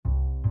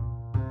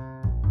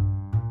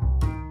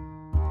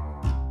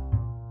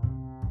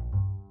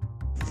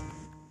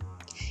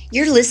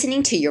You're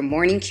listening to Your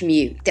Morning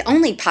Commute, the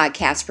only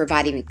podcast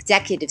providing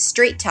executives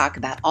straight talk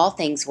about all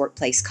things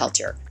workplace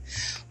culture.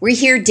 We're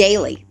here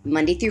daily,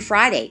 Monday through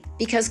Friday,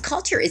 because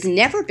culture is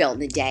never built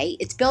in a day,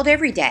 it's built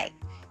every day.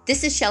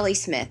 This is Shelley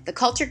Smith, the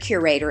culture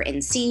curator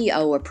and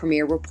CEO of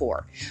Premier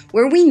Rapport,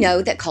 where we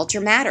know that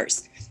culture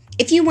matters.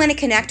 If you want to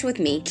connect with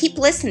me, keep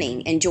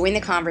listening and join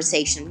the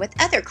conversation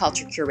with other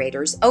culture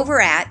curators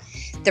over at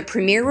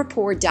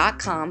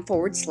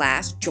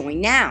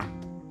thepremierrapport.com/join now.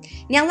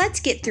 Now let's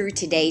get through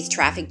today's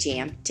traffic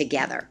jam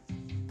together.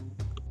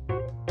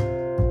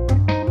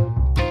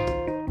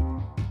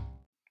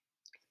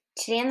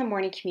 Today on the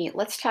morning commute,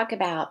 let's talk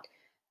about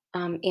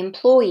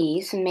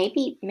employees and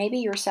maybe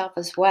yourself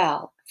as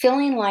well,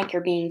 feeling like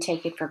you're being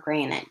taken for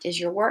granted. Is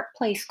your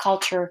workplace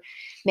culture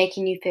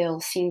making you feel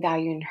seen,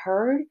 valued, and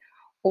heard,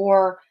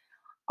 or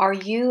are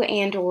you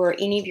and or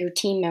any of your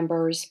team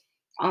members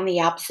on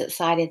the opposite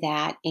side of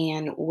that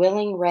and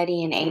willing,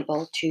 ready, and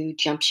able to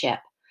jump ship?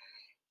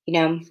 You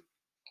know,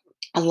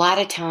 a lot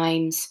of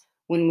times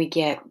when we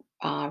get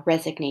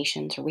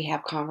resignations or we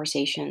have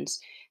conversations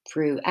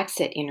through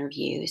exit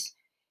interviews,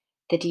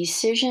 the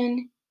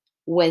decision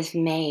was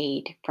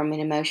made from an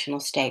emotional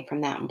state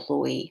from that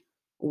employee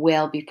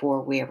well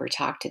before we ever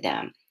talked to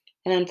them.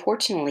 And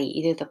unfortunately,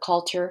 either the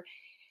culture,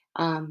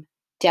 um,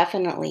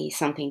 definitely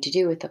something to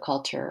do with the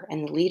culture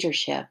and the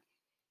leadership,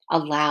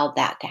 allowed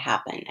that to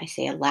happen. I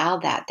say allow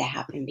that to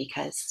happen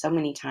because so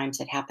many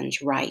times it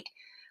happens right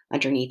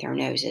underneath our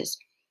noses.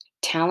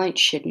 Talent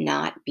should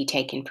not be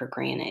taken for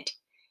granted.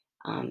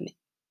 Um,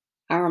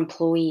 our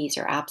employees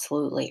are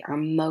absolutely our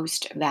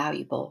most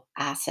valuable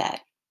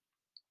asset,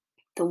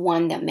 the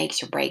one that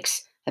makes or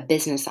breaks a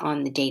business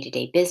on the day to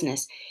day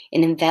business.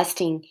 And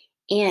investing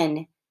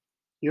in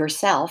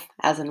yourself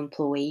as an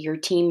employee, your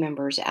team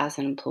members as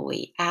an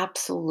employee,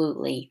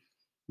 absolutely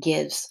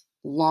gives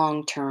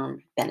long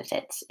term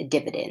benefits,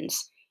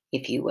 dividends,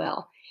 if you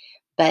will.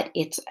 But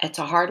it's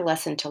a hard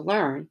lesson to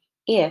learn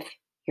if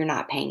you're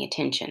not paying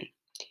attention.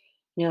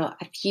 A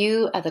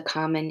few of the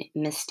common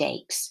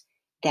mistakes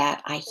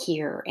that I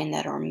hear and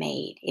that are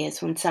made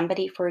is when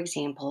somebody, for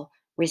example,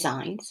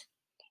 resigns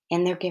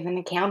and they're given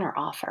a counter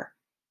offer.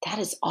 That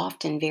is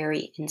often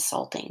very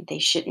insulting. They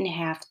shouldn't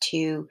have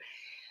to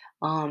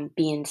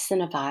be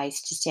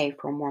incentivized to stay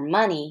for more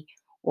money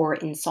or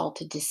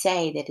insulted to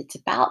say that it's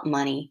about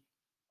money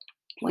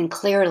when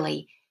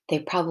clearly they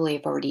probably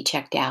have already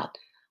checked out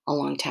a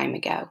long time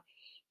ago.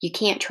 You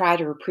can't try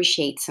to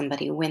appreciate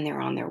somebody when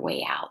they're on their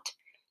way out.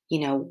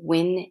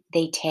 When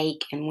they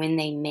take and when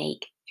they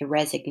make a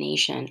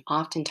resignation,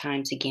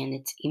 oftentimes again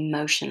it's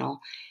emotional,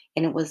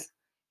 and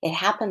it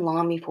happened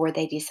long before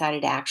they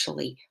decided to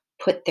actually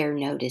put their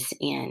notice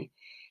in.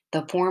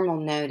 The formal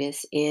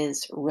notice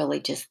is really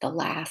just the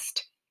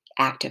last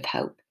act of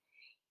hope.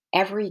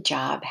 Every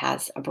job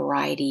has a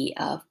variety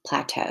of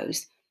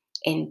plateaus,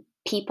 and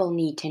people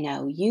need to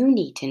know, you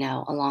need to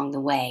know along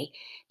the way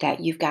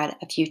that you've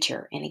got a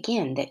future, and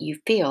again, that you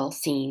feel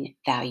seen,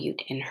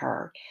 valued, and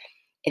heard.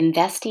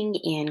 Investing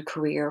in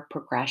career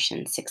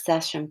progression,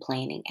 succession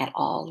planning at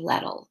all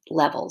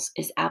levels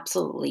is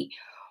absolutely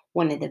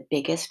one of the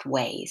biggest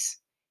ways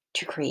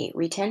to create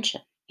retention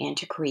and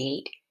to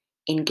create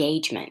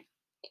engagement.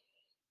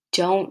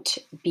 Don't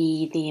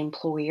be the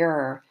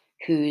employer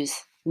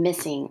who's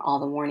missing all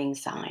the warning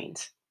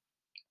signs.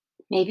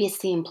 Maybe it's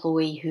the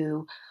employee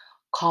who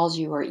calls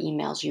you or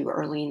emails you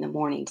early in the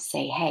morning to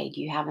say, "Hey,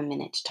 do you have a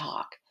minute to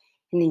talk?"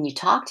 And then you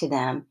talk to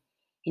them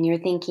and you're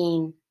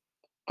thinking,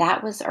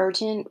 "That was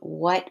urgent.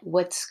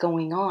 What's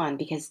going on?"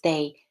 Because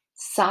they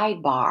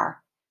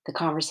sidebar the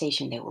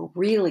conversation they were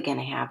really going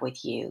to have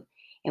with you.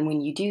 And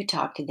when you do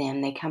talk to them,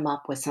 they come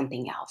up with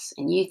something else.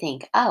 And you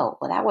think, "Oh,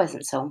 well, that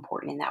wasn't so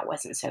important and that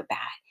wasn't so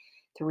bad."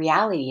 The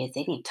reality is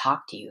they didn't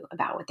talk to you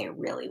about what they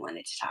really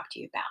wanted to talk to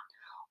you about.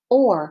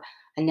 Or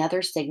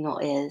another signal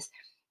is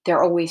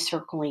they're always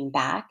circling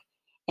back,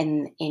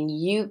 and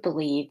you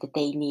believe that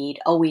they need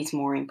always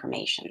more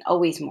information,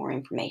 always more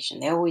information.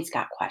 They always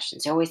got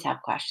questions. They always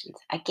have questions.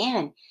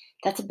 Again,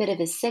 that's a bit of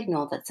a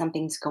signal that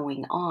something's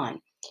going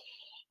on.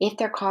 If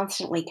they're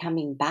constantly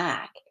coming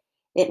back,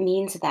 it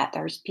means that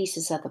there's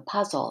pieces of the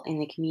puzzle in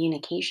the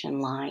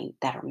communication line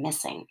that are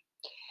missing.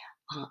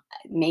 Uh,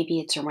 Maybe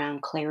it's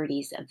around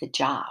clarities of the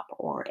job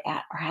or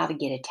how to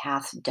get a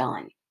task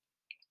done.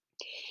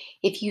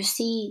 If you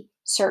see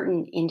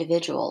certain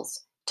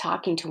individuals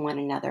talking to one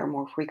another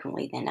more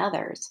frequently than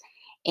others,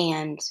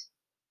 and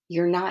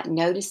you're not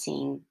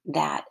noticing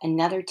that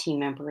another team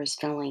member is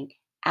feeling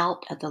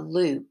out of the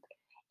loop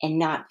and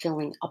not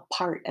feeling a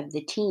part of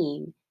the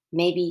team,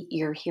 maybe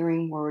you're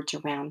hearing words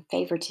around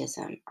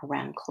favoritism,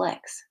 around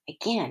clicks.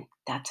 Again,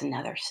 that's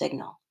another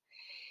signal.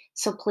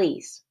 So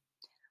please,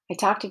 I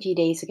talked a few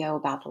days ago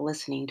about the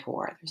listening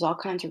tour. There's all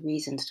kinds of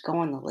reasons to go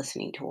on the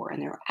listening tour,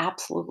 and there are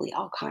absolutely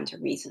all kinds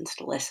of reasons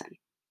to listen.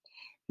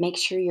 Make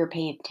sure you're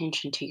paying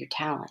attention to your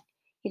talent.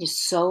 It is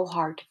so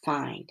hard to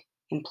find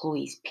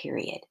employees,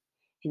 period.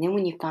 And then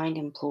when you find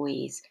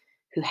employees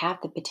who have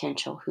the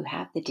potential, who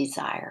have the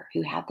desire,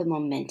 who have the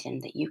momentum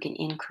that you can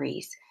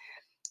increase,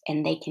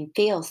 and they can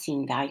feel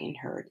seen, valued, and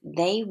heard,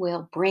 they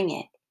will bring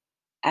it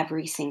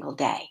every single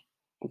day.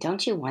 And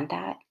don't you want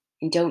that?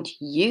 And don't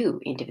you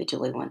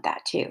individually want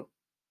that too?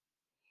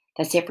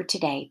 That's it for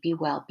today. Be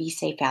well, be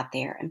safe out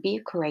there, and be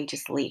a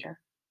courageous leader.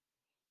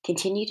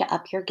 Continue to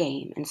up your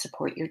game and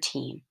support your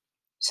team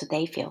so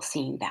they feel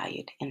seen,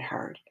 valued, and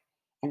heard.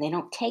 And they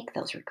don't take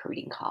those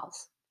recruiting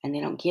calls, and they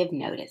don't give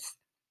notice,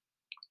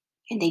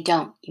 and they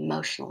don't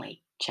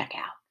emotionally check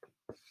out.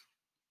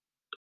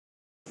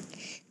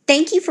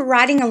 Thank you for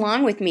riding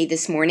along with me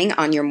this morning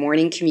on your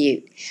morning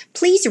commute.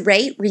 Please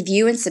rate,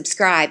 review, and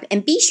subscribe,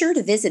 and be sure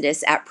to visit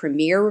us at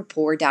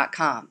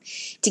premierrapport.com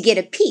to get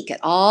a peek at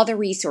all the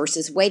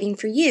resources waiting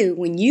for you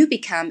when you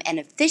become an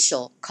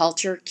official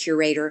Culture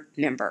Curator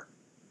member.